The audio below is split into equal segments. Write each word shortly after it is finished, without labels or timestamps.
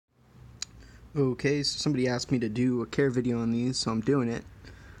Okay, so somebody asked me to do a care video on these, so I'm doing it.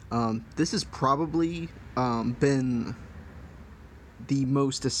 This has probably been the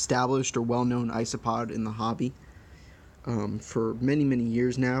most established or well-known isopod in the hobby for many, many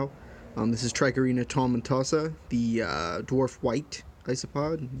years now. This is Trichorhina tomentosa, the dwarf white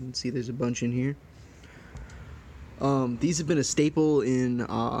isopod. You can see there's a bunch in here. These have been a staple in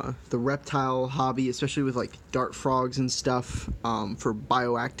the reptile hobby, especially with like dart frogs and stuff, for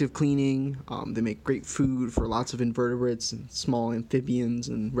bioactive cleaning. They make great food for lots of invertebrates and small amphibians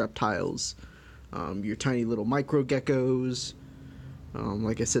and reptiles. Your tiny little micro geckos.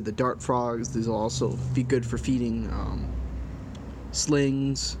 Like I said, the dart frogs, these will also be good for feeding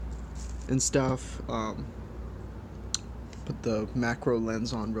slings and stuff. Put the macro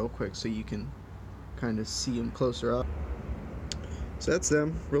lens on real quick so you can kind of see them closer up. So that's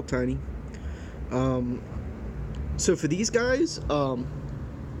them, real tiny. So for these guys,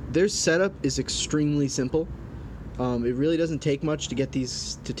 their setup is extremely simple. It really doesn't take much to get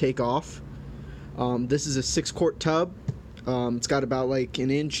these to take off. This is a 6-quart tub. It's got about like an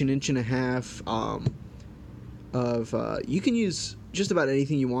inch and a half of you can use just about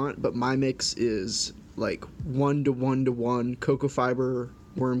anything you want, but my mix is like 1 to 1 to 1 cocoa fiber,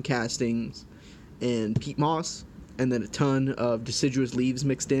 worm castings, and peat moss, and then a ton of deciduous leaves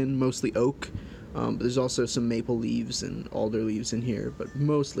mixed in, mostly oak. But there's also some maple leaves and alder leaves in here, but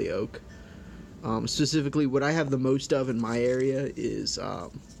mostly oak. Specifically, what I have the most of in my area is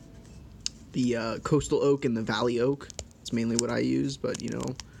the coastal oak and the valley oak. It's mainly what I use, but you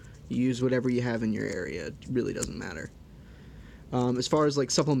use whatever you have in your area. It really doesn't matter. As far as like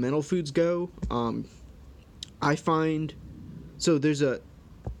supplemental foods go, I find there's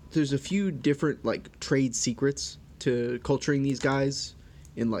a few different like trade secrets to culturing these guys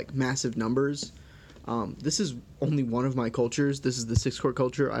in like massive numbers. This is only one of my cultures. This is the 6-quart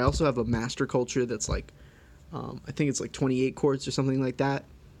culture. I also have a master culture that's like I think it's like 28 quarts or something like that.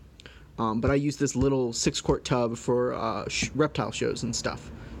 But I use this little 6-quart tub for reptile shows and stuff,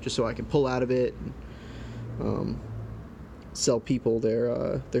 just so I can pull out of it and sell people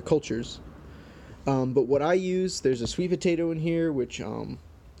their cultures. But what I use, there's a sweet potato in here, which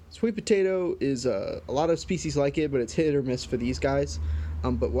sweet potato is a lot of species like it, but it's hit or miss for these guys.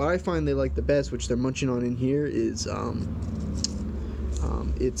 But what I find they like the best, which they're munching on in here, is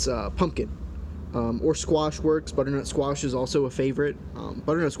it's pumpkin. Or squash works. Butternut squash is also a favorite.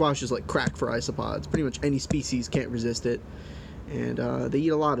 Butternut squash is like crack for isopods. Pretty much any species can't resist it, and they eat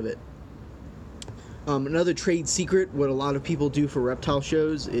a lot of it. Another trade secret, what a lot of people do for reptile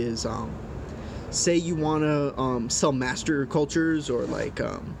shows is say you want to sell master cultures or like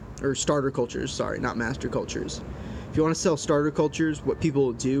or starter cultures, sorry, not master cultures. If you want to sell starter cultures, what people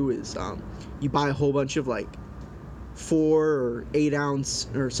will do is you buy a whole bunch of like 4 or 8 ounce,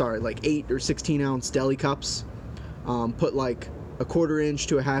 or sorry, like 8 or 16 ounce deli cups, put like a 1/4 inch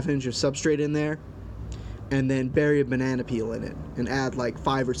to a 1/2 inch of substrate in there, and then bury a banana peel in it and add like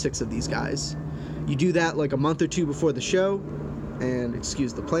 5 or 6 of these guys. You do that like a month or 2 before the show, and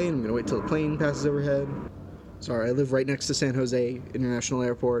excuse the plane, I'm gonna wait till the plane passes overhead. Sorry, I live right next to San Jose International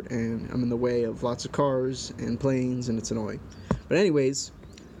Airport, and I'm in the way of lots of cars and planes, and it's annoying. But anyways,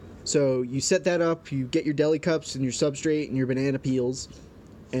 so you set that up, you get your deli cups and your substrate and your banana peels,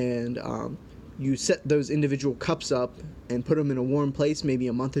 and you set those individual cups up and put them in a warm place maybe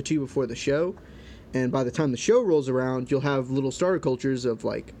a month or 2 before the show. And by the time the show rolls around, you'll have little starter cultures of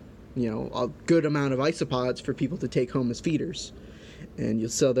like, a good amount of isopods for people to take home as feeders. And you'll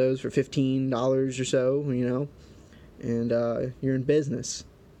sell those for $15 or so, and you're in business.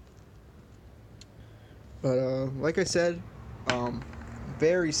 But like I said,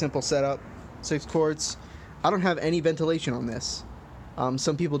 very simple setup, 6 quarts. I don't have any ventilation on this.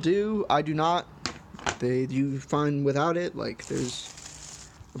 Some people do, I do not. They do fine without it. Like there's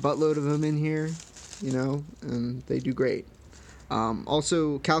a buttload of them in here, and they do great.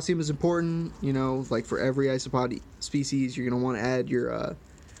 Also, calcium is important, like for every isopod species, you're going to want to add your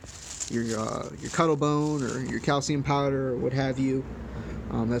cuttle bone or your calcium powder or what have you.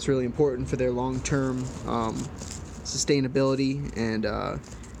 That's really important for their long-term sustainability, and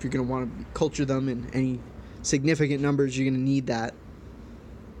if you're going to want to culture them in any significant numbers, you're going to need that.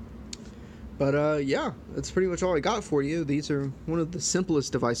 But yeah, that's pretty much all I got for you. These are one of the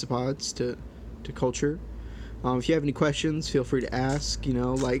simplest of isopods to culture. If you have any questions, feel free to ask,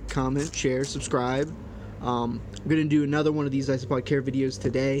 like, comment, share, subscribe. I'm going to do another one of these isopod care videos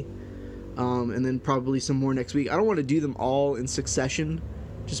today, and then probably some more next week. I don't want to do them all in succession,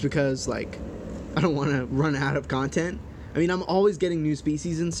 just because, like, I don't want to run out of content. I mean, I'm always getting new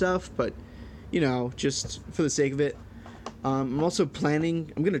species and stuff, but, just for the sake of it. I'm also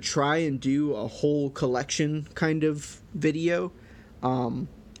planning, I'm going to try and do a whole collection kind of video,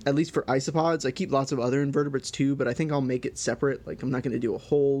 at least for isopods. I keep lots of other invertebrates too, but I think I'll make it separate. Like, I'm not going to do a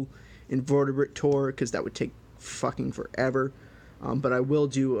whole invertebrate tour because that would take fucking forever. But I will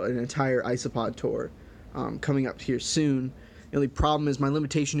do an entire isopod tour coming up here soon. The only problem is my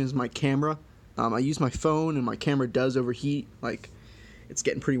limitation is my camera. I use my phone and my camera does overheat. Like, it's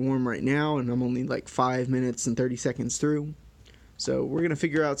getting pretty warm right now and I'm only like 5 minutes and 30 seconds through. So we're going to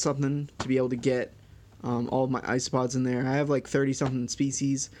figure out something to be able to get all of my isopods in there. I have like 30 something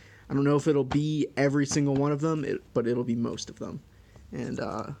species. I don't know if it'll be every single one of them, but it'll be most of them. And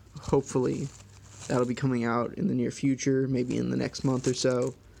hopefully that'll be coming out in the near future, maybe in the next month or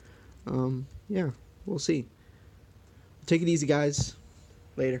so. Yeah, we'll see. Take it easy, guys.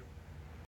 Later.